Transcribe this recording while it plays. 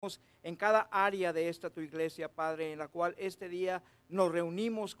en cada área de esta tu iglesia, Padre, en la cual este día nos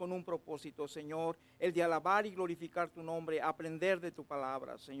reunimos con un propósito, Señor, el de alabar y glorificar tu nombre, aprender de tu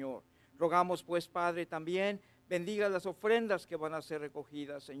palabra, Señor. Rogamos pues, Padre, también bendiga las ofrendas que van a ser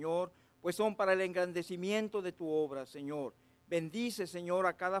recogidas, Señor, pues son para el engrandecimiento de tu obra, Señor. Bendice, Señor,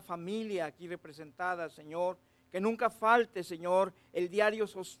 a cada familia aquí representada, Señor, que nunca falte, Señor, el diario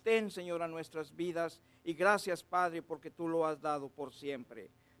sostén, Señor, a nuestras vidas. Y gracias, Padre, porque tú lo has dado por siempre.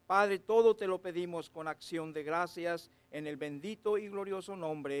 Padre, todo te lo pedimos con acción de gracias en el bendito y glorioso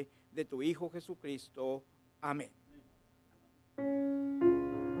nombre de tu Hijo Jesucristo. Amén.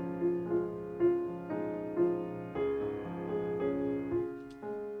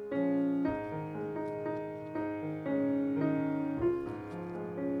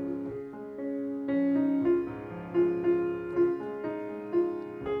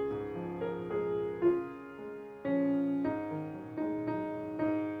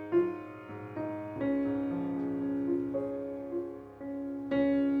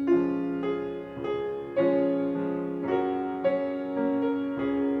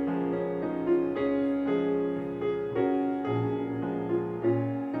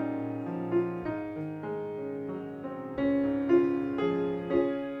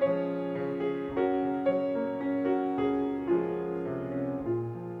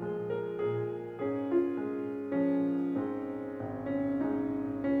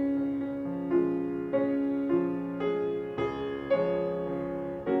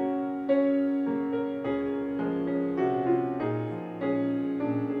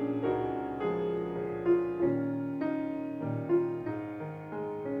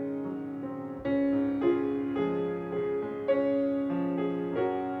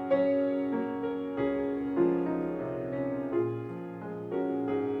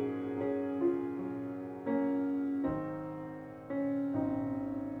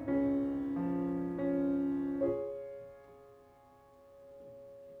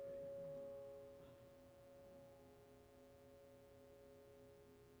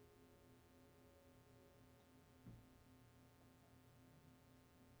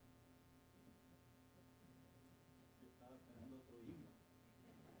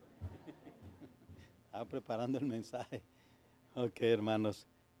 Preparando el mensaje. Ok, hermanos.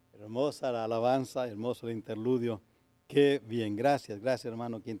 Hermosa la alabanza, hermoso el interludio. Qué bien, gracias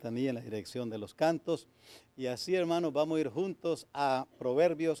hermano Quintanilla en la dirección de los cantos. Y así, hermanos, vamos a ir juntos a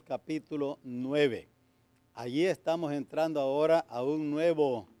Proverbios capítulo 9. Allí estamos entrando ahora a un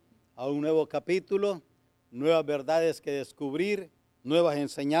nuevo capítulo, nuevas verdades que descubrir, nuevas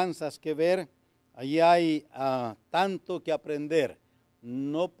enseñanzas que ver. Allí hay tanto que aprender.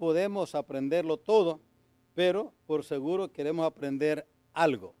 No podemos aprenderlo todo, pero por seguro queremos aprender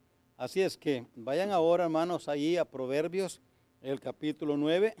algo. Así es que vayan ahora, hermanos, allí a Proverbios, el capítulo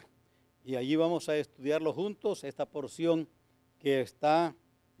 9, y allí vamos a estudiarlo juntos, esta porción que está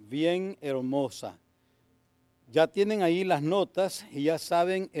bien hermosa. Ya tienen ahí las notas y ya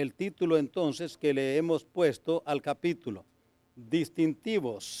saben el título entonces que le hemos puesto al capítulo,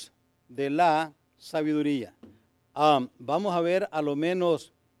 distintivos de la sabiduría. Vamos a ver a lo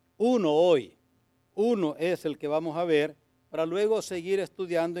menos uno hoy. Uno es el que vamos a ver para luego seguir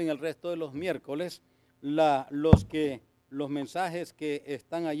estudiando en el resto de los miércoles los mensajes que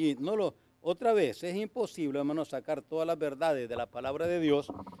están allí. Otra vez, es imposible, hermanos, sacar todas las verdades de la palabra de Dios.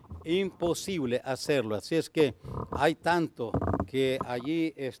 Imposible hacerlo. Así es que hay tanto que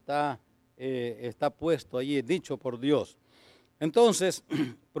allí está puesto, allí dicho por Dios. Entonces,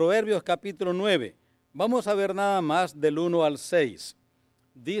 Proverbios capítulo 9. Vamos a ver nada más del 1 al 6.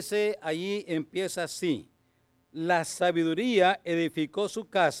 Dice allí, empieza así: la sabiduría edificó su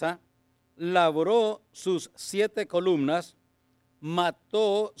casa, labró sus 7 columnas,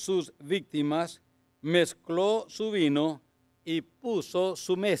 mató sus víctimas, mezcló su vino y puso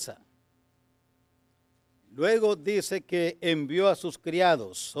su mesa. Luego dice que envió a sus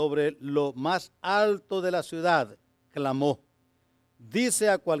criados sobre lo más alto de la ciudad, clamó. Dice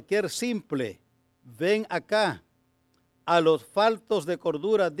a cualquier simple: ven acá. A los faltos de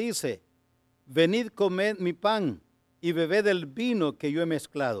cordura dice: venid, comed mi pan y bebed el vino que yo he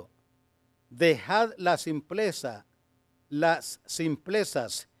mezclado. Dejad las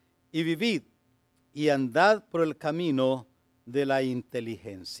simplezas y vivid, y andad por el camino de la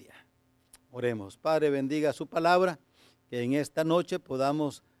inteligencia. Oremos. Padre, bendiga su palabra, que en esta noche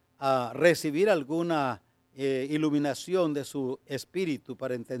podamos recibir alguna iluminación de su espíritu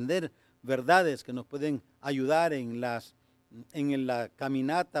para entender verdades que nos pueden ayudar en la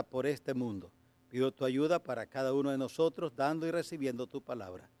caminata por este mundo. Pido tu ayuda para cada uno de nosotros, dando y recibiendo tu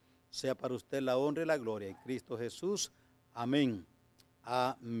palabra. Sea para usted la honra y la gloria en Cristo Jesús. Amén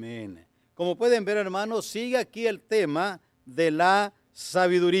Amén. Como pueden ver, hermanos, sigue aquí el tema de la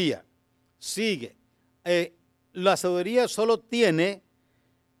sabiduría. Sigue. La sabiduría solo tiene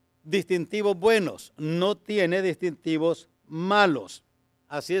distintivos buenos, no tiene distintivos malos.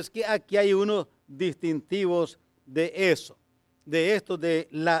 Así es que aquí hay unos distintivos de eso, de esto, de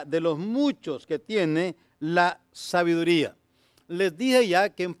los muchos que tiene la sabiduría. Les dije ya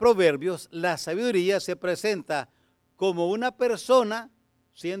que en Proverbios la sabiduría se presenta como una persona,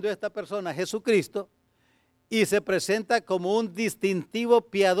 siendo esta persona Jesucristo, y se presenta como un distintivo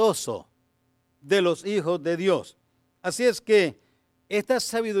piadoso de los hijos de Dios. Así es que esta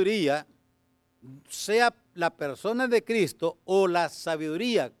sabiduría, sea la persona de Cristo o la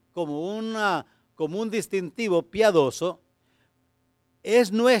sabiduría como un distintivo piadoso,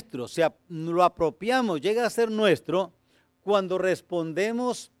 es nuestro, lo apropiamos, llega a ser nuestro cuando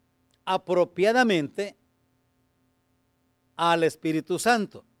respondemos apropiadamente al Espíritu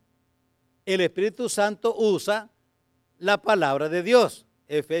Santo. El Espíritu Santo usa la palabra de Dios.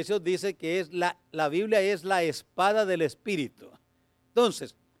 Efesios dice que la Biblia es la espada del Espíritu.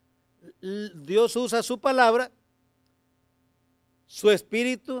 Entonces, Dios usa su palabra, su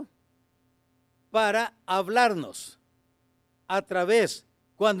Espíritu, para hablarnos a través.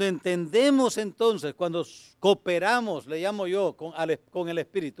 Cuando entendemos entonces, cuando cooperamos, le llamo yo, con el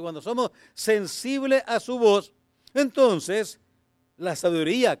Espíritu, cuando somos sensibles a su voz, entonces la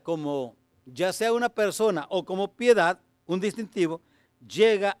sabiduría, como ya sea una persona o como piedad, un distintivo,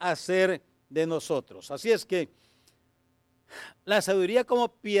 llega a ser de nosotros. Así es que la sabiduría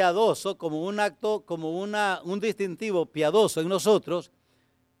como piadoso, como un acto, como un distintivo piadoso en nosotros,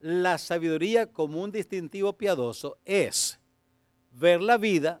 la sabiduría como un distintivo piadoso es ver la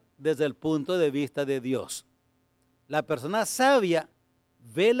vida desde el punto de vista de Dios. La persona sabia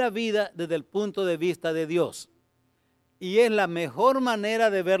ve la vida desde el punto de vista de Dios. Y es la mejor manera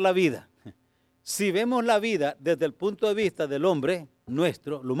de ver la vida. Si vemos la vida desde el punto de vista del hombre,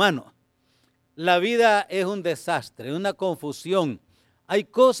 nuestro, el humano, la vida es un desastre, una confusión. Hay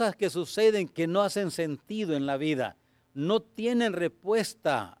cosas que suceden que no hacen sentido en la vida. No tienen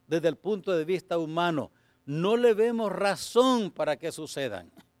respuesta desde el punto de vista humano. No le vemos razón para que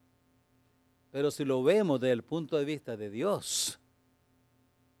sucedan. Pero si lo vemos desde el punto de vista de Dios,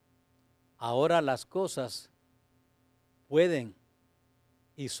 ahora las cosas pueden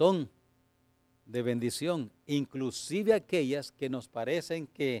y son de bendición, inclusive aquellas que nos parecen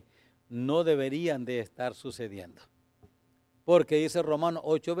que no deberían de estar sucediendo. Porque dice Romanos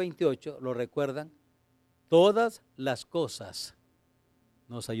 8:28, ¿lo recuerdan? Todas las cosas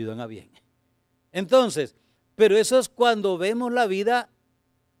nos ayudan a bien. Entonces, pero eso es cuando vemos la vida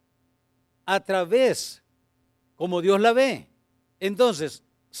a través, como Dios la ve. Entonces,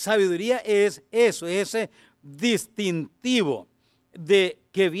 sabiduría es eso, ese distintivo de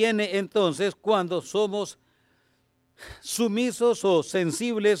que viene entonces cuando somos sumisos o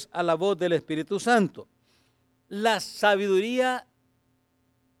sensibles a la voz del Espíritu Santo. La sabiduría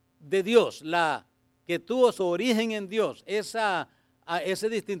de Dios, la que tuvo su origen en Dios, ese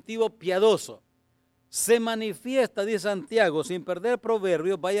distintivo piadoso, se manifiesta, dice Santiago, sin perder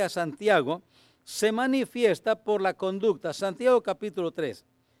proverbios, vaya a Santiago, se manifiesta por la conducta, Santiago capítulo 3,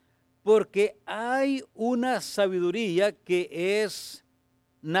 porque hay una sabiduría que es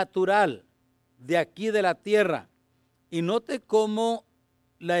natural, de aquí de la tierra. Y note cómo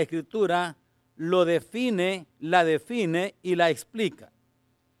la Escritura lo define, la define y la explica.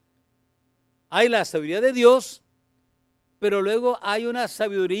 Hay la sabiduría de Dios, pero luego hay una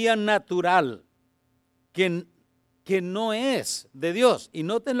sabiduría natural que no es de Dios. Y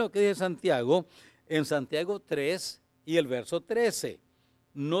noten lo que dice Santiago en Santiago 3 y el verso 13.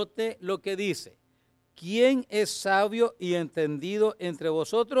 Note lo que dice. ¿Quién es sabio y entendido entre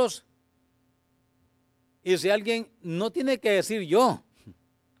vosotros? Y si alguien, no tiene que decir yo,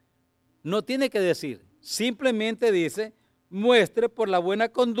 no tiene que decir, simplemente dice, muestre por la buena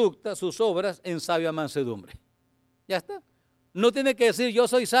conducta sus obras en sabia mansedumbre. Ya está. No tiene que decir yo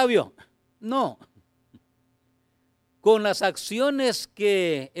soy sabio. No. Con las acciones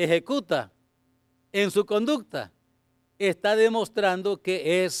que ejecuta en su conducta, está demostrando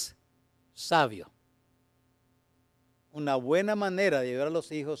que es sabio. Una buena manera de llevar a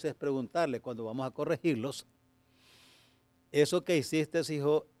los hijos es preguntarle cuando vamos a corregirlos, ¿eso que hiciste,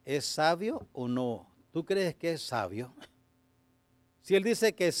 hijo, es sabio o no? ¿Tú crees que es sabio? Si él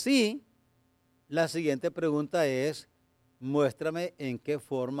dice que sí, la siguiente pregunta es, muéstrame en qué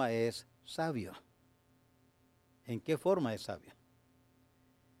forma es sabio. ¿En qué forma es sabio?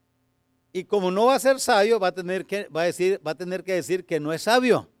 Y como no va a ser sabio, va a tener que decir que no es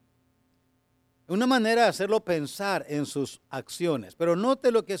sabio. Una manera de hacerlo pensar en sus acciones. Pero note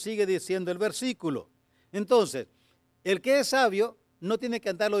lo que sigue diciendo el versículo. Entonces, el que es sabio no tiene que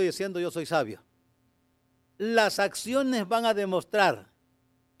andarlo diciendo yo soy sabio. Las acciones van a demostrar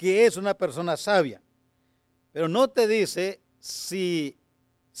que es una persona sabia. Pero no te dice si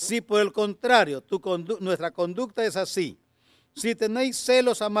por el contrario nuestra conducta es así. Si tenéis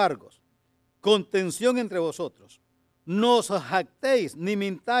celos amargos, contención entre vosotros, no os jactéis ni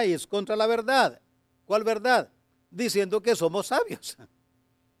mintáis contra la verdad. ¿Cuál verdad? Diciendo que somos sabios.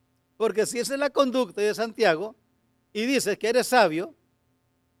 Porque si esa es la conducta de Santiago y dices que eres sabio,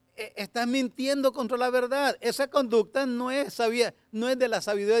 estás mintiendo contra la verdad. Esa conducta no es de la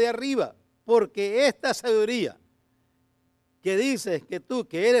sabiduría de arriba, porque esta sabiduría que dices que tú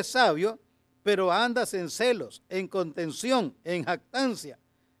que eres sabio, pero andas en celos, en contención, en jactancia,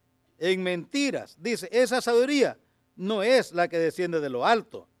 en mentiras, dice, esa sabiduría no es la que desciende de lo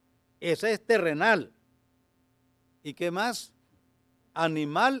alto, esa es terrenal. ¿Y qué más?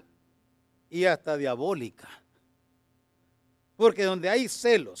 Animal y hasta diabólica. Porque donde hay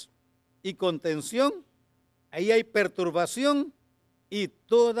celos y contención, ahí hay perturbación y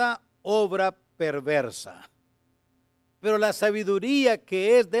toda obra perversa. Pero la sabiduría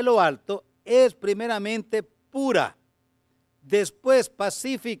que es de lo alto es primeramente pura, después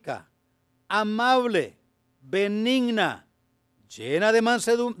pacífica, amable, benigna, llena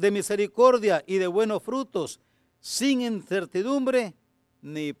de misericordia y de buenos frutos, sin incertidumbre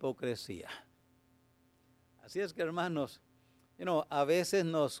ni hipocresía. Así es que, hermanos, a veces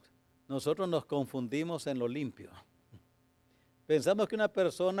nosotros nos confundimos en lo limpio. Pensamos que una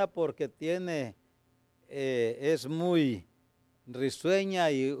persona porque es muy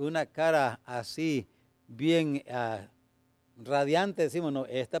risueña y una cara así bien radiante, decimos, no,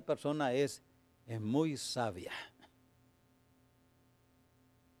 esta persona es muy sabia.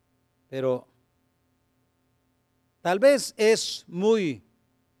 Pero tal vez es muy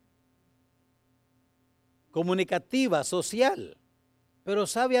comunicativa, social, pero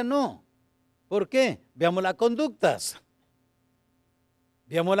sabia no. ¿Por qué? Veamos las conductas.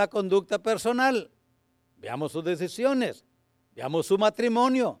 Veamos la conducta personal. Veamos sus decisiones. Veamos su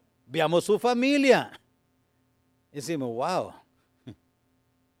matrimonio. Veamos su familia. Y decimos, wow,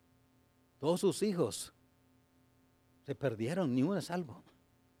 todos sus hijos se perdieron, ni uno es salvo.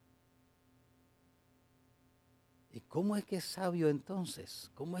 ¿Y cómo es que es sabio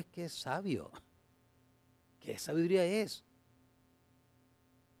entonces? ¿Cómo es que es sabio? ¿Qué sabiduría es?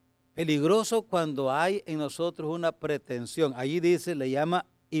 Peligroso cuando hay en nosotros una pretensión. Allí dice, le llama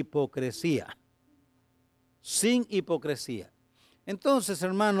hipocresía. Sin hipocresía. Entonces,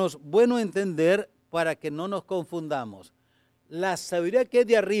 hermanos, bueno entender para que no nos confundamos. La sabiduría que es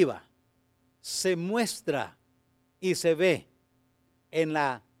de arriba se muestra y se ve en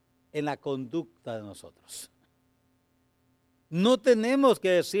la conducta de nosotros. No tenemos que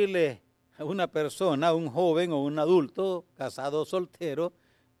decirle a una persona, a un joven o un adulto, casado o soltero,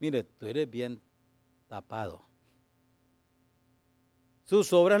 mire, tú eres bien tapado.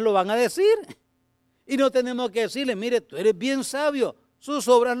 Sus obras lo van a decir. Y no tenemos que decirle, mire, tú eres bien sabio. Sus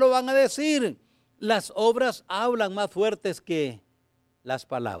obras lo van a decir. Las obras hablan más fuertes que las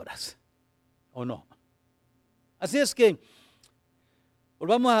palabras, ¿o no? Así es que,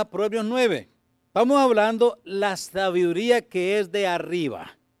 volvamos a Proverbios 9. Vamos hablando la sabiduría que es de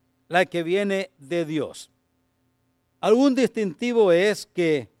arriba, la que viene de Dios. Algún distintivo es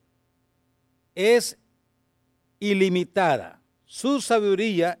que es ilimitada. Su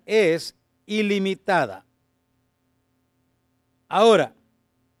sabiduría es ilimitada. Ahora,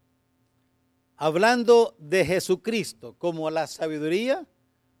 hablando de Jesucristo como la sabiduría,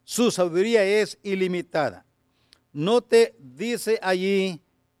 su sabiduría es ilimitada. Note, dice allí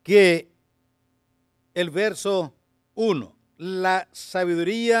que el verso 1, la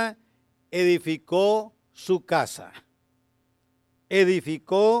sabiduría edificó su casa.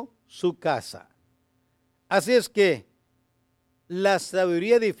 Edificó su casa. Así es que la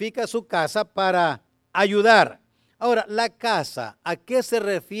sabiduría edifica su casa para ayudar. Ahora, la casa, ¿a qué se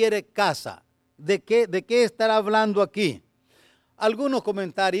refiere casa? ¿De qué estará hablando aquí? Algunos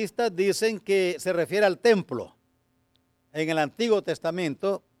comentaristas dicen que se refiere al templo en el Antiguo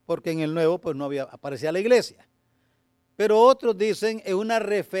Testamento, porque en el Nuevo pues no aparecía la iglesia. Pero otros dicen es una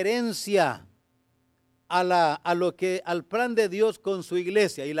referencia al plan de Dios con su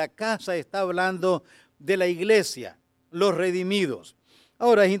iglesia, y la casa está hablando de la iglesia, los redimidos.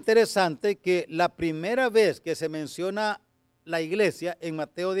 Ahora es interesante que la primera vez que se menciona la iglesia en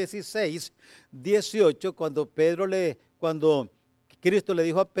Mateo 16, 18, cuando Cristo le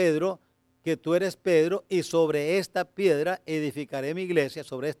dijo a Pedro, que tú eres Pedro y sobre esta piedra edificaré mi iglesia,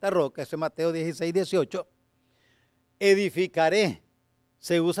 sobre esta roca, eso es Mateo 16, 18. Edificaré,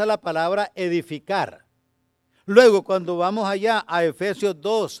 se usa la palabra edificar. Luego cuando vamos allá a Efesios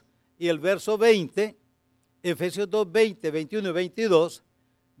 2 y el verso 20, Efesios 2, 20, 21 y 22,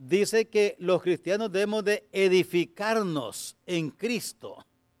 dice que los cristianos debemos de edificarnos en Cristo.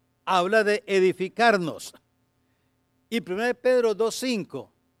 Habla de edificarnos. Y 1 Pedro 2,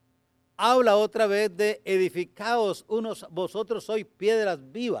 5 habla otra vez de edificaos unos, vosotros sois piedras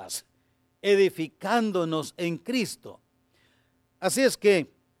vivas, edificándonos en Cristo. Así es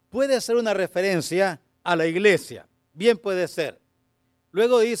que puede ser una referencia a la iglesia, bien puede ser.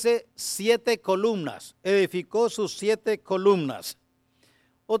 Luego dice 7 columnas, edificó sus 7 columnas.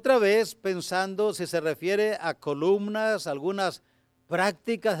 Otra vez pensando si se refiere a columnas, algunas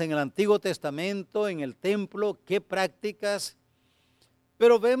prácticas en el Antiguo Testamento, en el templo, qué prácticas.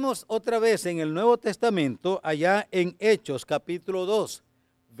 Pero vemos otra vez en el Nuevo Testamento, allá en Hechos capítulo 2,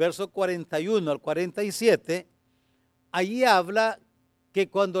 verso 41 al 47, allí habla que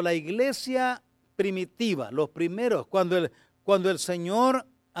cuando la iglesia primitiva, los primeros, cuando el Señor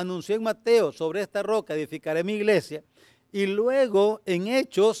anunció en Mateo sobre esta roca edificaré mi iglesia, y luego en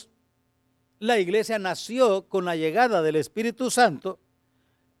Hechos la iglesia nació con la llegada del Espíritu Santo,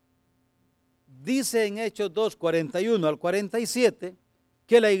 dice en Hechos 2, 41 al 47,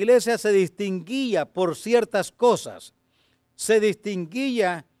 que la iglesia se distinguía por ciertas cosas, se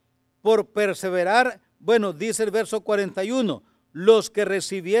distinguía por perseverar, bueno, dice el verso 41, los que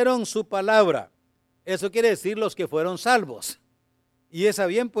recibieron su palabra, eso quiere decir los que fueron salvos, y esa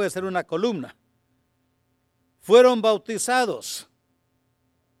bien puede ser una columna, fueron bautizados.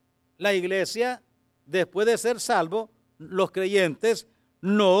 La iglesia, después de ser salvo, los creyentes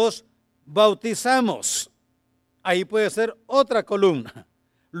nos bautizamos, ahí puede ser otra columna.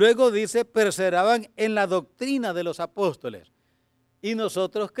 Luego dice, perseveraban en la doctrina de los apóstoles. Y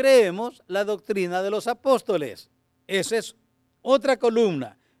nosotros creemos la doctrina de los apóstoles. Esa es otra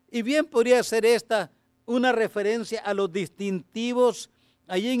columna. Y bien podría ser esta una referencia a los distintivos.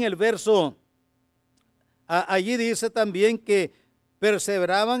 Allí en el verso, allí dice también que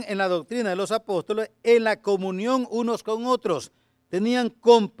perseveraban en la doctrina de los apóstoles, en la comunión unos con otros. Tenían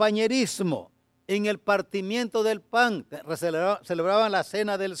compañerismo en el partimiento del pan, celebraban la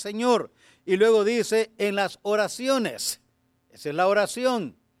cena del Señor. Y luego dice en las oraciones, esa es la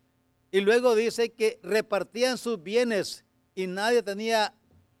oración. Y luego dice que repartían sus bienes y nadie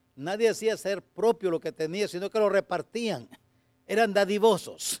decía ser propio lo que tenía, sino que lo repartían. Eran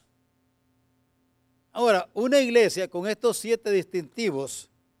dadivosos. Ahora, una iglesia con estos 7 distintivos,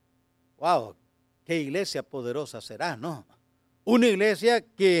 wow, qué iglesia poderosa será, ¿no? Una iglesia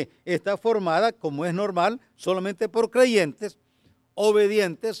que está formada, como es normal, solamente por creyentes,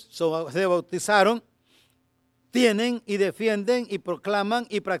 obedientes, se bautizaron, tienen y defienden y proclaman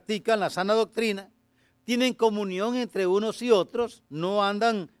y practican la sana doctrina, tienen comunión entre unos y otros, no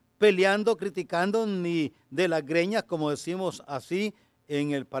andan peleando, criticando ni de las greñas, como decimos así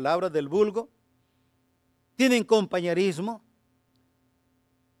en el palabra del vulgo, tienen compañerismo,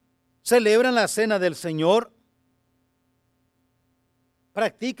 celebran la cena del Señor,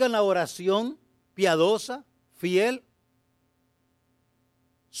 practican la oración piadosa, fiel,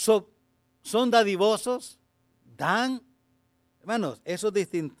 son dadivosos, dan. Hermanos, esos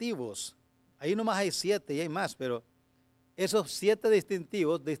distintivos, ahí nomás hay 7 y hay más, pero esos 7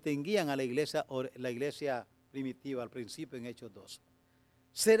 distintivos distinguían a la iglesia primitiva al principio en Hechos 2.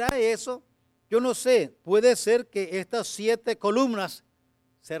 ¿Será eso? Yo no sé, puede ser que estas 7 columnas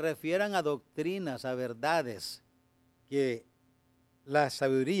se refieran a doctrinas, a verdades que la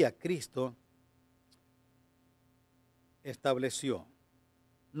sabiduría Cristo estableció.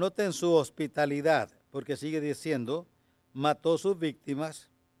 Noten su hospitalidad, porque sigue diciendo, mató sus víctimas,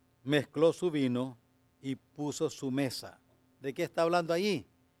 mezcló su vino y puso su mesa. ¿De qué está hablando allí?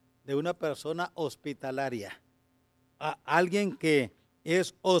 De una persona hospitalaria, a alguien que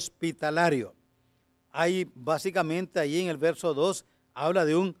es hospitalario. Hay básicamente allí en el verso 2 habla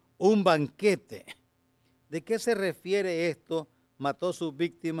de un banquete. ¿De qué se refiere esto? Mató sus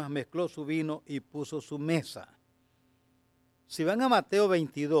víctimas, mezcló su vino y puso su mesa. Si van a Mateo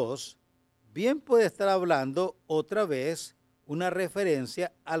 22, bien puede estar hablando otra vez una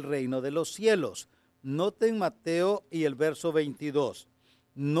referencia al reino de los cielos. Noten Mateo y el verso 22.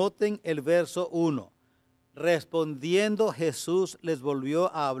 Noten el verso 1. Respondiendo Jesús les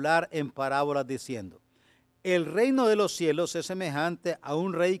volvió a hablar en parábolas diciendo, el reino de los cielos es semejante a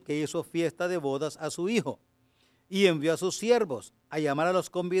un rey que hizo fiesta de bodas a su hijo y envió a sus siervos a llamar a los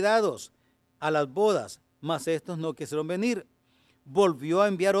convidados a las bodas, mas estos no quisieron venir. volvió a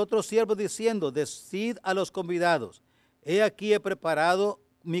enviar otros siervos diciendo, decid a los convidados, he aquí he preparado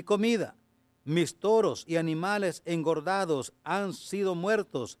mi comida, mis toros y animales engordados han sido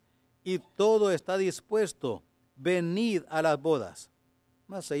muertos y todo está dispuesto, venid a las bodas.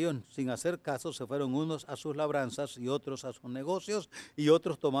 Mas ellos, sin hacer caso, se fueron unos a sus labranzas y otros a sus negocios, y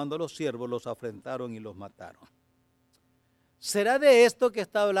otros tomando a los siervos los afrentaron y los mataron. ¿Será de esto que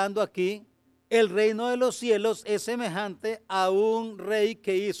está hablando aquí? El reino de los cielos es semejante a un rey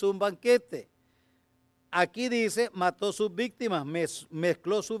que hizo un banquete. Aquí dice, mató sus víctimas,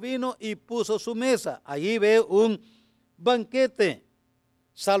 mezcló su vino y puso su mesa. Allí ve un banquete.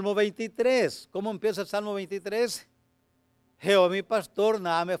 Salmo 23, ¿cómo empieza el Salmo 23? Jehová mi pastor,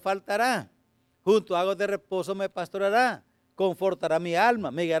 nada me faltará. Junto a aguas de reposo me pastoreará. Confortará mi alma,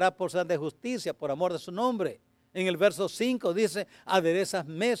 me guiará por sendas de justicia, por amor de su nombre. En el verso 5 dice, aderezas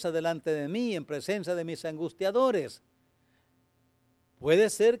mesa delante de mí en presencia de mis angustiadores. Puede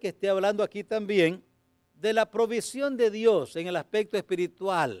ser que esté hablando aquí también de la provisión de Dios en el aspecto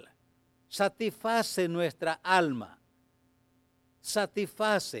espiritual. Satisface nuestra alma.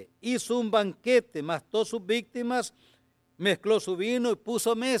 Satisface. Hizo un banquete, mató sus víctimas, mezcló su vino y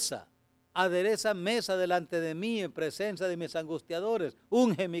puso mesa. Adereza mesa delante de mí en presencia de mis angustiadores.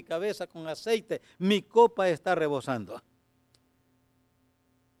 Unge mi cabeza con aceite. Mi copa está rebosando.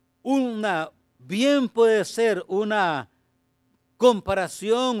 Bien puede ser una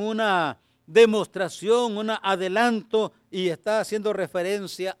comparación, una demostración, un adelanto, y está haciendo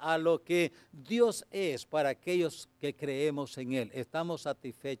referencia a lo que Dios es para aquellos que creemos en Él. Estamos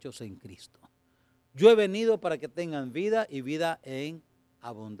satisfechos en Cristo. Yo he venido para que tengan vida y vida en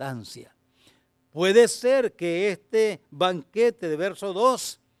abundancia. Puede ser que este banquete de verso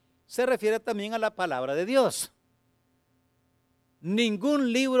 2 se refiere también a la palabra de Dios.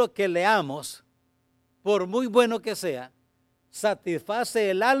 Ningún libro que leamos, por muy bueno que sea,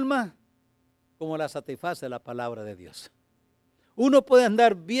 satisface el alma como la satisface la palabra de Dios. Uno puede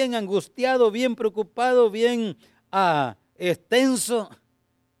andar bien angustiado, bien preocupado, bien extenso,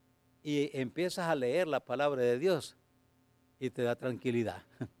 y empiezas a leer la palabra de Dios y te da tranquilidad,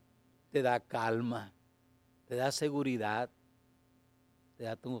 te da calma, te da seguridad, te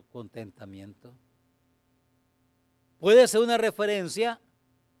da tu contentamiento. Puede ser una referencia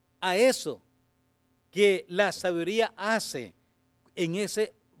a eso que la sabiduría hace en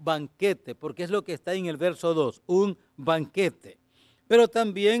ese banquete, porque es lo que está en el verso 2, un banquete. Pero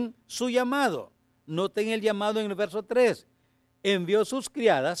también su llamado. Noten el llamado en el verso 3. Envió sus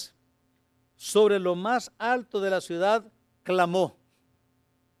criadas, sobre lo más alto de la ciudad clamó.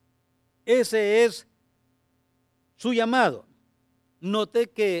 Ese es su llamado. Note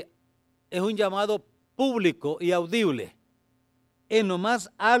que es un llamado público y audible. En lo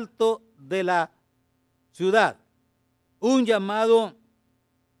más alto de la ciudad. Un llamado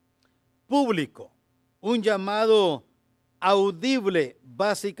público, un llamado audible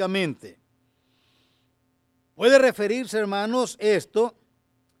básicamente. Puede referirse, hermanos, esto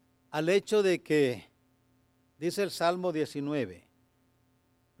al hecho de que, dice el Salmo 19,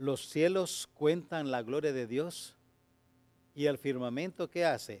 los cielos cuentan la gloria de Dios y el firmamento que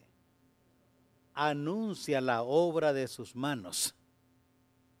hace anuncia la obra de sus manos.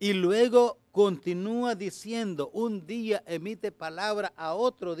 Y luego continúa diciendo, un día emite palabra a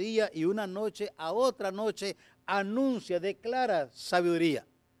otro día y una noche a otra noche anuncia, declara sabiduría.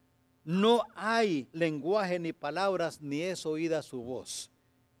 No hay lenguaje ni palabras, ni es oída su voz.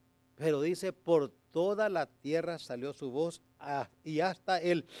 Pero dice, por toda la tierra salió su voz y hasta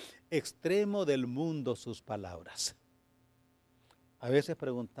el extremo del mundo sus palabras. A veces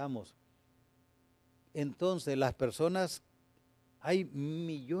preguntamos, entonces las personas, hay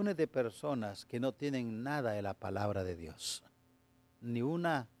millones de personas que no tienen nada de la palabra de Dios, ni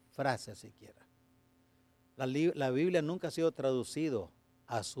una frase siquiera. La Biblia nunca ha sido traducido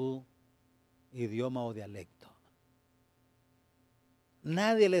a su idioma o dialecto.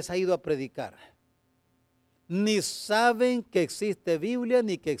 Nadie les ha ido a predicar. Ni saben que existe Biblia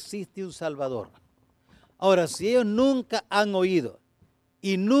ni que existe un Salvador. Ahora, si ellos nunca han oído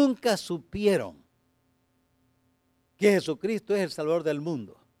y nunca supieron que Jesucristo es el Salvador del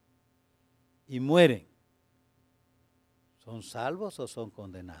mundo y mueren, ¿son salvos o son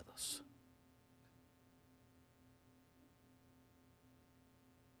condenados?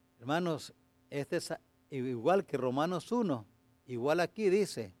 Hermanos, este es igual que Romanos 1, igual aquí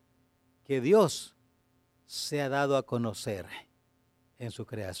dice que Dios se ha dado a conocer en su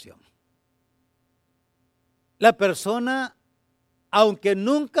creación. La persona, aunque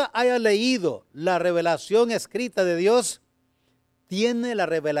nunca haya leído la revelación escrita de Dios, tiene la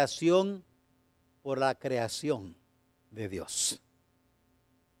revelación por la creación de Dios.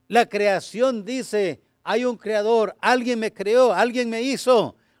 La creación dice, hay un creador, alguien me creó, alguien me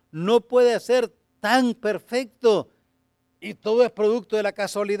hizo. No puede ser tan perfecto y todo es producto de la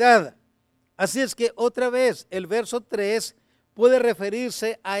casualidad. Así es que otra vez el verso 3 puede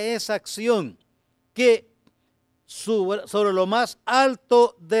referirse a esa acción que sobre lo más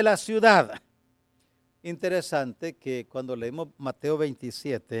alto de la ciudad. Interesante que cuando leemos Mateo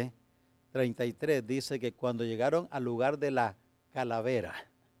 27, 33, dice que cuando llegaron al lugar de la calavera.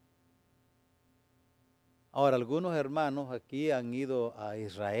 Ahora, algunos hermanos aquí han ido a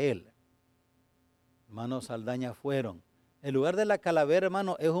Israel. Hermanos Saldaña fueron. ¿El lugar de la calavera,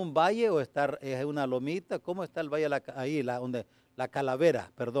 hermano, es un valle o es una lomita? ¿Cómo está el valle ahí, donde la calavera,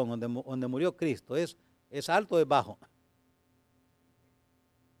 perdón, donde murió Cristo? ¿Es alto o es bajo?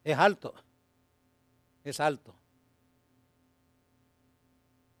 Es alto. Es alto.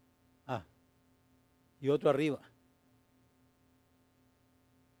 Y otro arriba.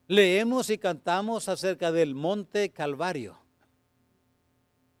 Leemos y cantamos acerca del monte Calvario.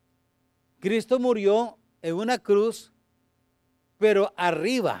 Cristo murió en una cruz, pero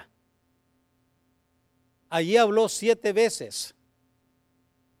arriba. Allí habló 7 veces.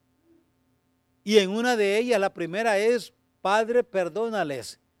 Y en una de ellas, la primera es, Padre,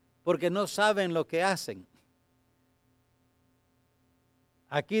 perdónales, porque no saben lo que hacen.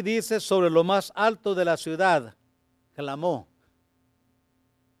 Aquí dice, sobre lo más alto de la ciudad, clamó.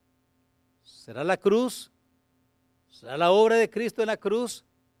 ¿Será la cruz? ¿Será la obra de Cristo en la cruz?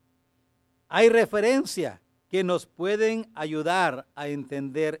 Hay referencias que nos pueden ayudar a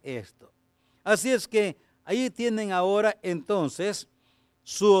entender esto. Así es que ahí tienen ahora entonces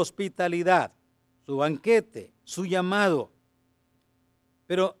su hospitalidad, su banquete, su llamado.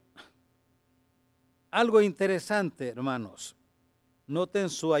 Pero algo interesante, hermanos, noten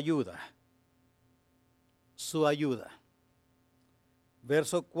su ayuda. Su ayuda.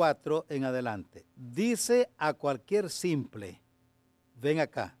 Verso 4 en adelante. Dice a cualquier simple, ven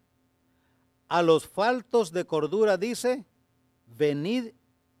acá. A los faltos de cordura dice, venid,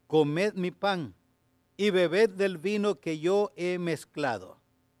 comed mi pan y bebed del vino que yo he mezclado.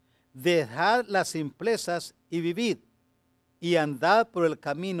 Dejad las simplezas y vivid, y andad por el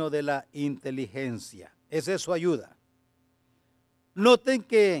camino de la inteligencia. Esa es su ayuda. Noten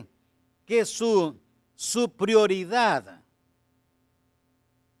que su prioridad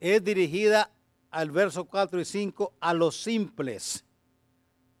es dirigida al verso 4 y 5 a los simples,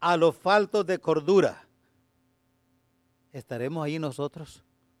 a los faltos de cordura. ¿Estaremos ahí nosotros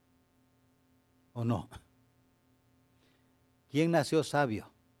o no? ¿Quién nació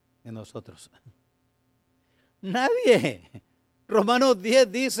sabio de nosotros? Nadie. Romanos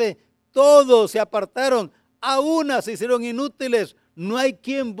 10 dice, todos se apartaron, a una se hicieron inútiles. No hay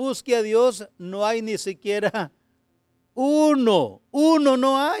quien busque a Dios, no hay ni siquiera uno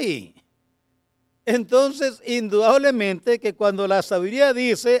no hay. Entonces, indudablemente que cuando la sabiduría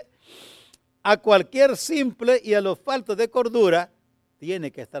dice a cualquier simple y a los faltos de cordura,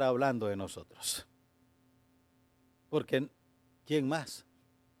 tiene que estar hablando de nosotros. Porque, ¿quién más?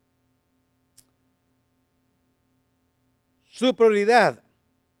 Su prioridad.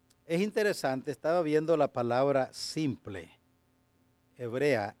 Es interesante, estaba viendo la palabra simple.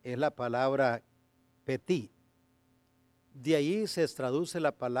 Hebrea es la palabra petit. De ahí se traduce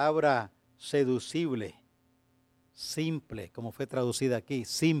la palabra seducible, simple, como fue traducida aquí,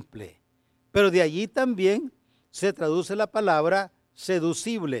 simple. Pero de allí también se traduce la palabra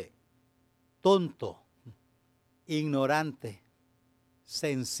seducible, tonto, ignorante,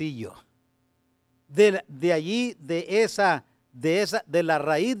 sencillo. De allí, de la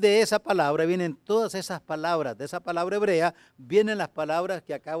raíz de esa palabra vienen todas esas palabras. De esa palabra hebrea vienen las palabras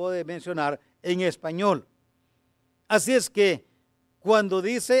que acabo de mencionar en español. Así es que cuando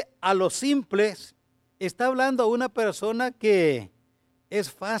dice a los simples, está hablando a una persona que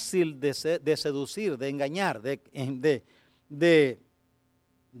es fácil de seducir, de engañar, de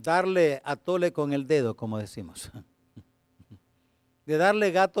darle a tole con el dedo, como decimos. De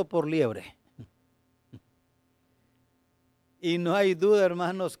darle gato por liebre. Y no hay duda,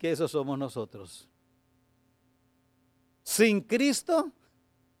 hermanos, que eso somos nosotros. Sin Cristo,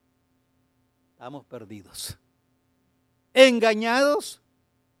 estamos perdidos. Engañados.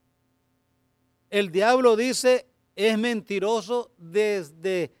 El diablo dice, es mentiroso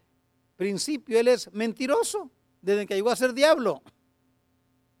desde principio. Él es mentiroso desde que llegó a ser diablo.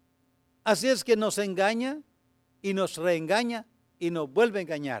 Así es que nos engaña y nos reengaña y nos vuelve a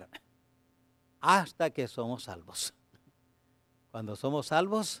engañar hasta que somos salvos. Cuando somos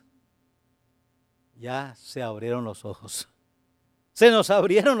salvos, ya se abrieron los ojos. Se nos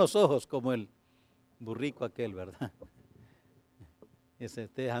abrieron los ojos como el burrico aquel, ¿verdad?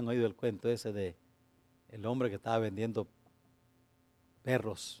 Ustedes han oído el cuento ese de el hombre que estaba vendiendo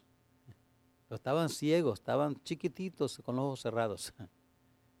perros. Pero estaban ciegos, estaban chiquititos con los ojos cerrados.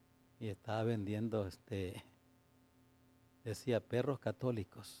 Y estaba vendiendo, decía perros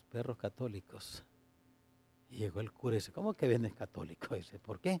católicos, perros católicos. Y llegó el cura y dice, ¿cómo que vendes católicos? Dice,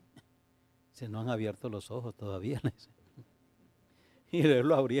 ¿por qué? Dice, no han abierto los ojos todavía. Dice. Y luego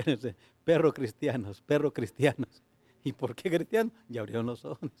lo abrieron, dice, perros cristianos, perros cristianos. ¿Y por qué cristianos? Ya abrieron los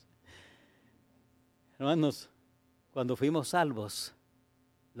ojos. Hermanos, cuando fuimos salvos,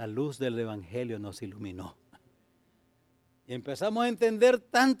 la luz del evangelio nos iluminó. Y empezamos a entender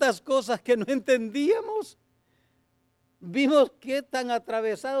tantas cosas que no entendíamos. Vimos qué tan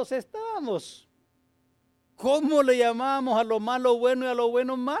atravesados estábamos. ¿Cómo le llamábamos a lo malo bueno y a lo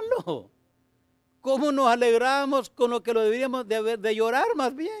bueno malo? ¿Cómo nos alegramos con lo que lo deberíamos de llorar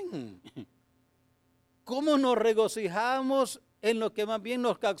más bien? ¿Cómo nos regocijamos en lo que más bien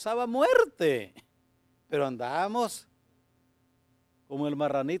nos causaba muerte? Pero andábamos como el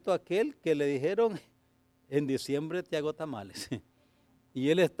marranito aquel que le dijeron, en diciembre te hago tamales. Y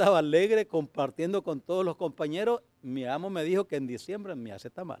él estaba alegre compartiendo con todos los compañeros. Mi amo me dijo que en diciembre me hace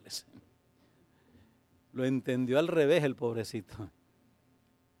tamales. Lo entendió al revés el pobrecito.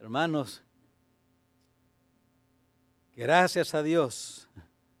 Hermanos, gracias a Dios,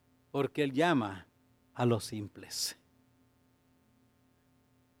 porque Él llama a los simples.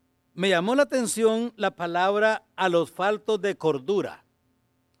 Me llamó la atención la palabra a los faltos de cordura,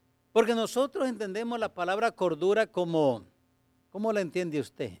 porque nosotros entendemos la palabra cordura como, ¿cómo la entiende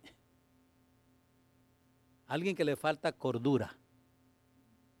usted? Alguien que le falta cordura.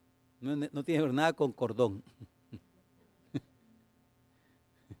 No tiene que ver nada con cordón.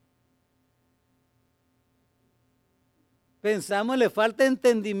 Pensamos, le falta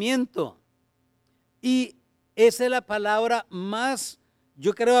entendimiento. Y esa es la palabra más,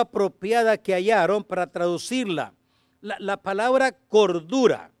 yo creo, apropiada que hallaron para traducirla. La palabra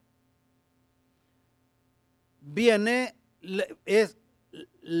cordura viene, es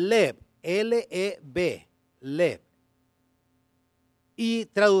leb, L-E-B, leb. Y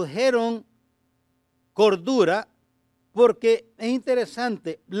tradujeron cordura porque es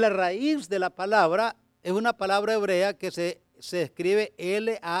interesante, la raíz de la palabra es una palabra hebrea que se escribe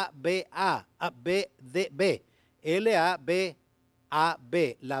L-A-B-A, B-D-B, L-A-B-A-B,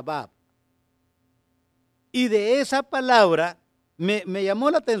 labab. Y de esa palabra, me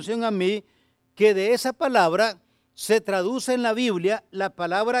llamó la atención a mí que de esa palabra se traduce en la Biblia la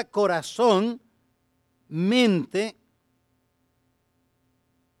palabra corazón, mente,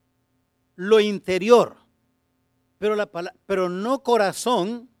 lo interior, pero no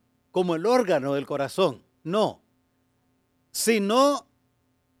corazón como el órgano del corazón, no, sino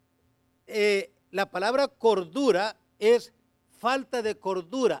la palabra cordura es falta de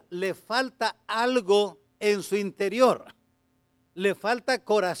cordura, le falta algo en su interior, le falta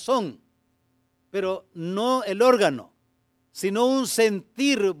corazón, pero no el órgano, sino un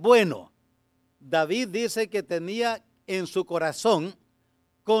sentir bueno. David dice que tenía en su corazón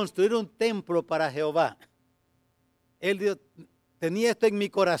construir un templo para Jehová. Él dijo, tenía esto en mi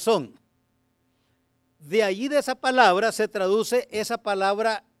corazón. De allí de esa palabra se traduce esa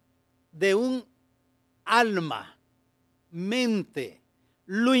palabra de un alma, mente,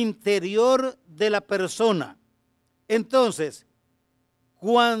 lo interior de la persona. Entonces,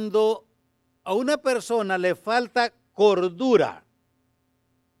 cuando a una persona le falta cordura,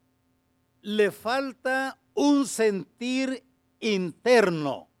 le falta un sentir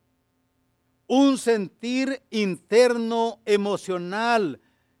interno, un sentir interno emocional,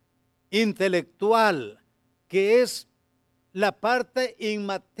 intelectual, que es la parte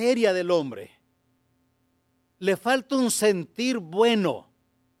inmateria del hombre. Le falta un sentir bueno.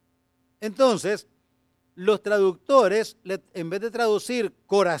 Entonces, los traductores, en vez de traducir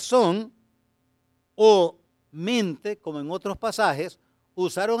corazón o mente, como en otros pasajes,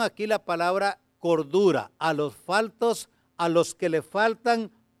 usaron aquí la palabra cordura, a los faltos, a los que le faltan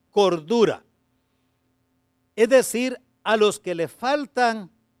cordura. Es decir, a los que le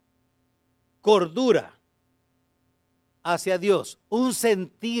faltan cordura hacia Dios, un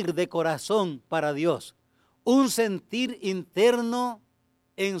sentir de corazón para Dios, un sentir interno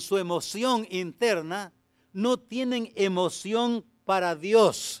en su emoción interna, no tienen emoción para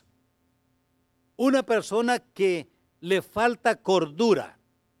Dios. Una persona que le falta cordura.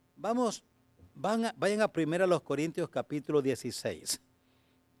 Vayan a 1 Corintios capítulo 16,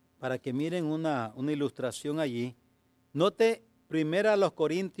 para que miren una ilustración allí. Note 1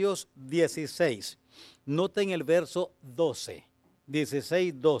 Corintios 16, noten el verso 12,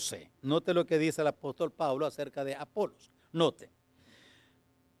 16, 12. Note lo que dice el apóstol Pablo acerca de Apolos. Note,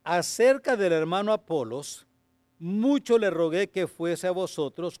 acerca del hermano Apolos, mucho le rogué que fuese a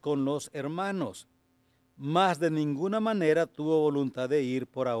vosotros con los hermanos, mas de ninguna manera tuvo voluntad de ir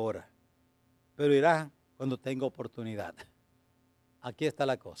por ahora, pero irá cuando tenga oportunidad. Aquí está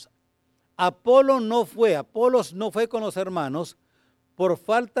la cosa. Apolos no fue con los hermanos por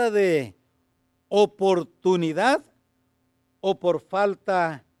falta de oportunidad o por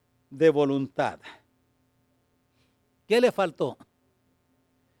falta de voluntad. ¿Qué le faltó?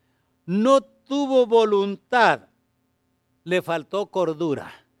 No tuvo voluntad, le faltó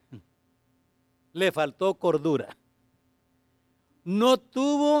cordura. Le faltó cordura. No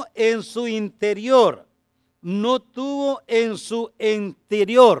tuvo en su interior, no tuvo en su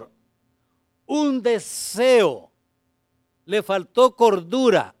interior un deseo. Le faltó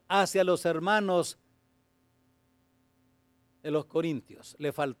cordura hacia los hermanos de los Corintios.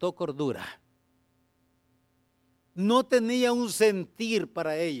 Le faltó cordura. No tenía un sentir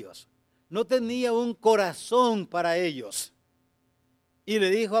para ellos. No tenía un corazón para ellos. Y le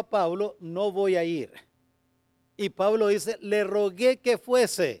dijo a Pablo, no voy a ir. Y Pablo dice, le rogué que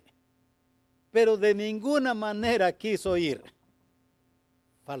fuese, pero de ninguna manera quiso ir.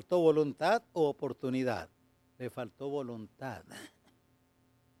 ¿Faltó voluntad o oportunidad? Le faltó voluntad.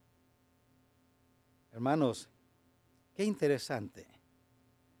 Hermanos, qué interesante.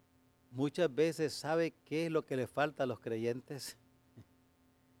 Muchas veces, ¿sabe qué es lo que le falta a los creyentes?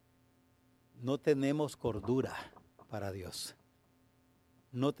 No tenemos cordura para Dios.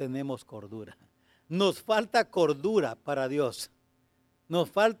 No tenemos cordura. Nos falta cordura para Dios. Nos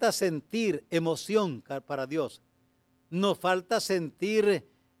falta sentir emoción para Dios. Nos falta sentir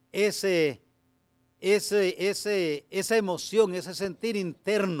esa emoción, ese sentir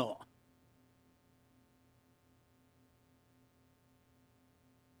interno.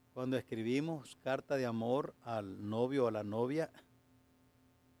 Cuando escribimos carta de amor al novio o a la novia,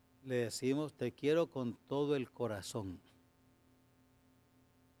 le decimos, te quiero con todo el corazón.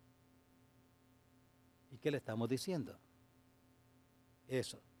 ¿Y qué le estamos diciendo?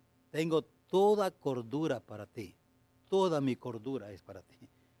 Eso, tengo toda cordura para ti, toda mi cordura es para ti.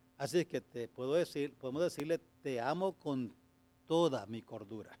 Así que podemos decirle, te amo con toda mi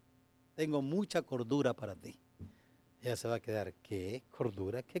cordura. Tengo mucha cordura para ti. Ella se va a quedar, ¿qué?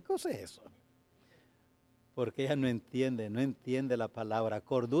 ¿Cordura? ¿Qué cosa es eso? Porque ella no entiende la palabra.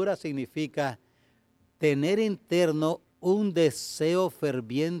 Cordura significa tener interno un deseo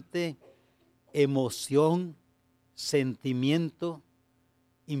ferviente, emoción, sentimiento,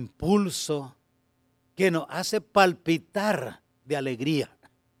 impulso, que nos hace palpitar de alegría.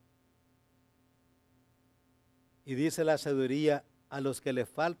 Y dice la sabiduría, a los que le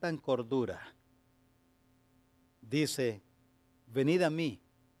faltan cordura, dice, venid a mí,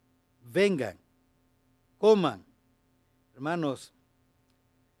 vengan, coman. Hermanos,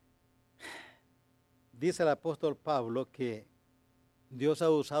 dice el apóstol Pablo que Dios ha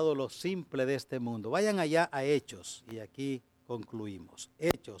usado lo simple de este mundo. Vayan allá a Hechos, y aquí concluimos.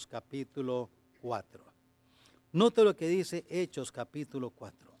 Hechos capítulo 4. Note lo que dice Hechos capítulo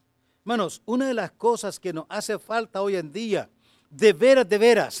 4. Hermanos, una de las cosas que nos hace falta hoy en día, de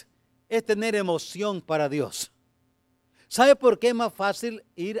veras, es tener emoción para Dios. ¿Sabe por qué es más fácil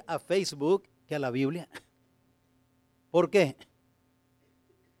ir a Facebook que a la Biblia? ¿Por qué?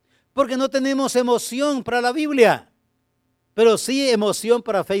 Porque no tenemos emoción para la Biblia, pero sí emoción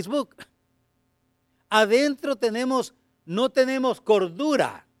para Facebook. Adentro no tenemos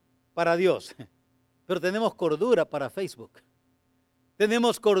cordura para Dios, pero tenemos cordura para Facebook.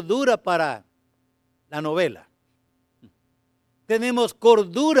 Tenemos cordura para la novela. Tenemos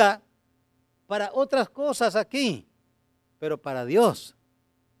cordura para otras cosas aquí, pero para Dios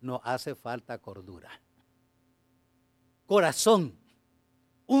no hace falta cordura. Corazón,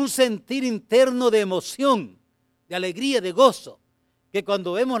 un sentir interno de emoción, de alegría, de gozo, que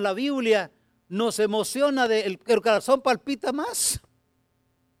cuando vemos la Biblia nos emociona, el corazón palpita más,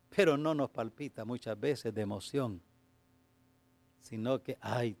 pero no nos palpita muchas veces de emoción, sino que,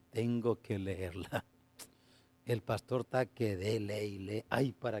 ay, tengo que leerla. El pastor está que lee.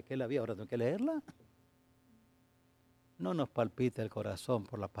 Ay, ¿para qué la vi? Ahora tengo que leerla. No nos palpita el corazón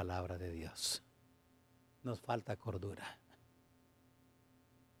por la palabra de Dios. Nos falta cordura.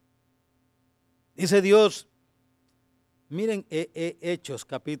 Dice Dios, miren Hechos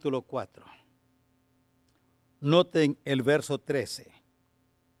capítulo 4. Noten el verso 13.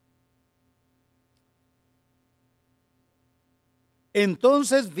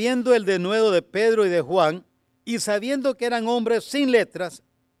 Entonces, viendo el denuedo de Pedro y de Juan, y sabiendo que eran hombres sin letras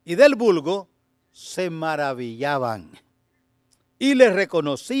y del vulgo, se maravillaban y les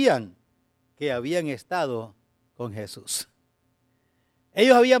reconocían que habían estado con Jesús.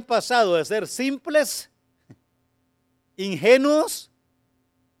 Ellos habían pasado de ser simples, ingenuos,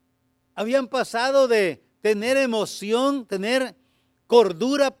 habían pasado de tener emoción, tener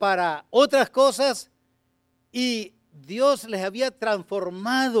cordura para otras cosas, y Dios les había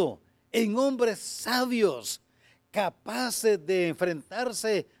transformado en hombres sabios, capaces de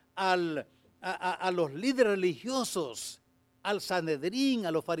enfrentarse a los líderes religiosos, al Sanedrín,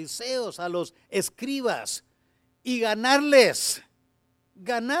 a los fariseos, a los escribas, y ganarles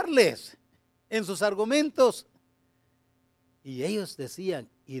en sus argumentos. Y ellos decían,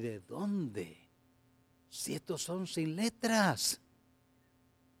 ¿y de dónde? Si estos son sin letras,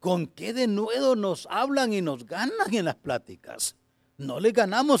 ¿con qué denuedo nos hablan y nos ganan en las pláticas? No les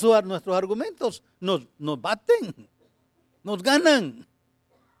ganamos nuestros argumentos, nos baten, nos ganan.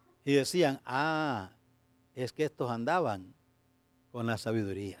 Y decían, es que estos andaban con la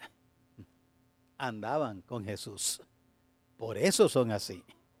sabiduría, andaban con Jesús, por eso son así.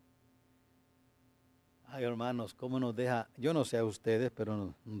 Ay, hermanos, cómo nos deja, yo no sé a ustedes, pero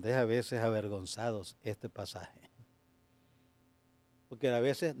nos deja a veces avergonzados este pasaje. Porque a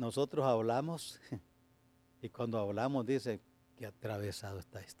veces nosotros hablamos y cuando hablamos dice, qué atravesado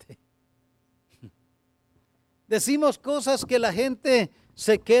está este. Decimos cosas que la gente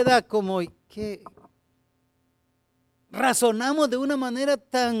se queda como, que razonamos de una manera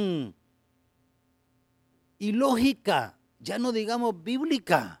tan ilógica, ya no digamos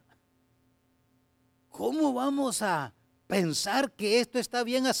bíblica. ¿Cómo vamos a pensar que esto está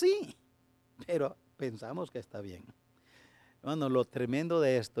bien así? Pero pensamos que está bien. Bueno, lo tremendo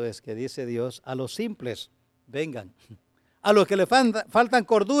de esto es que dice Dios, a los simples, vengan. A los que le faltan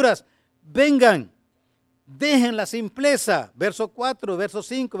corduras, vengan. Dejen la simpleza. Verso 4, verso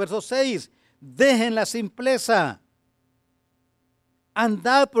 5, verso 6. Dejen la simpleza.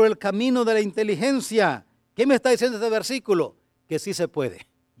 Andad por el camino de la inteligencia. ¿Qué me está diciendo este versículo? Que sí se puede.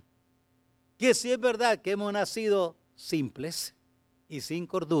 Que sí es verdad que hemos nacido simples y sin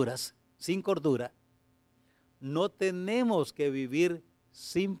cordura, no tenemos que vivir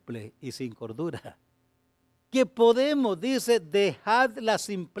simple y sin cordura. Que podemos, dice, dejad las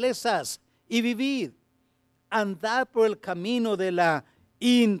simplezas y vivid. Andad por el camino de la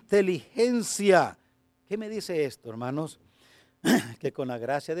inteligencia. ¿Qué me dice esto, hermanos? Que con la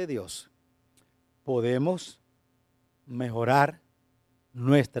gracia de Dios podemos mejorar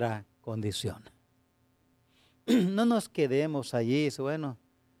nuestra condición. No nos quedemos allí, bueno,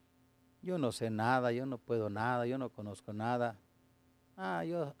 yo no sé nada, yo no puedo nada, yo no conozco nada.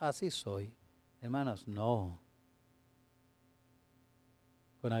 Yo así soy. Hermanos, no.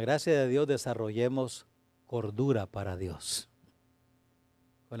 Con la gracia de Dios desarrollemos cordura para Dios.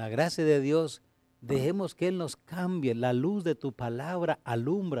 Con la gracia de Dios dejemos que Él nos cambie. La luz de tu palabra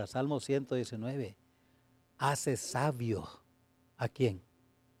alumbra, Salmo 119. Hace sabio. ¿A quién?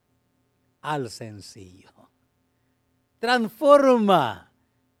 Al sencillo. Transforma.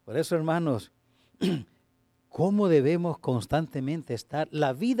 Por eso, hermanos, ¿cómo debemos constantemente estar?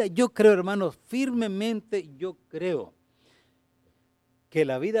 La vida, yo creo, hermanos, firmemente yo creo que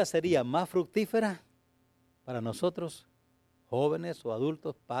la vida sería más fructífera para nosotros, jóvenes o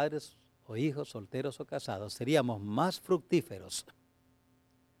adultos, padres o hijos, solteros o casados, seríamos más fructíferos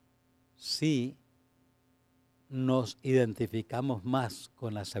si nos identificamos más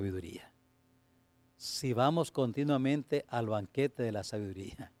con la sabiduría. Si vamos continuamente al banquete de la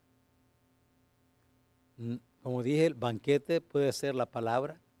sabiduría. Como dije, el banquete puede ser la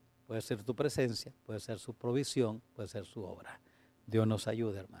palabra, puede ser tu presencia, puede ser su provisión, puede ser su obra. Dios nos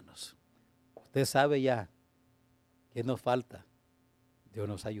ayude, hermanos. Usted sabe ya qué nos falta. Dios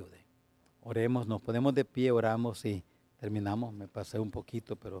nos ayude. Oremos, nos ponemos de pie, oramos y terminamos. Me pasé un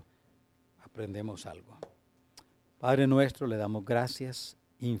poquito, pero aprendemos algo. Padre nuestro, le damos gracias,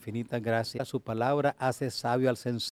 infinitas gracias. Su palabra hace sabio al sencillo.